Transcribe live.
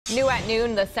New at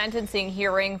noon, the sentencing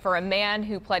hearing for a man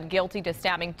who pled guilty to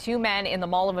stabbing two men in the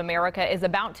Mall of America is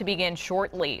about to begin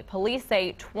shortly. Police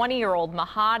say 20-year-old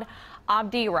Mahad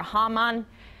Abdi Rahman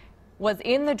was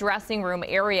in the dressing room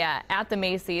area at the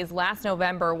Macy's last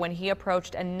November when he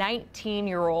approached a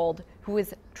 19-year-old who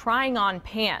was trying on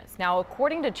pants. Now,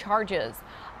 according to charges,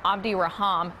 Abdi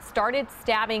Rahman started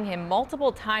stabbing him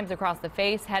multiple times across the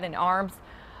face, head, and arms.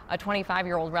 A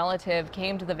 25-year-old relative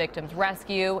came to the victim's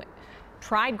rescue,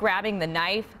 tried grabbing the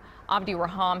knife. Abdi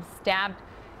Rahman stabbed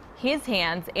his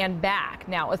hands and back.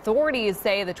 Now, authorities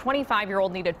say the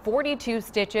 25-year-old needed 42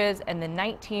 stitches and the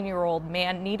 19-year-old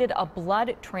man needed a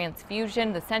blood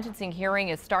transfusion. The sentencing hearing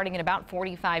is starting in about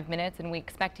 45 minutes, and we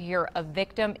expect to hear a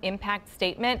victim impact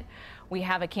statement. We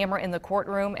have a camera in the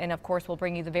courtroom, and of course, we'll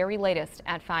bring you the very latest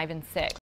at 5 and 6.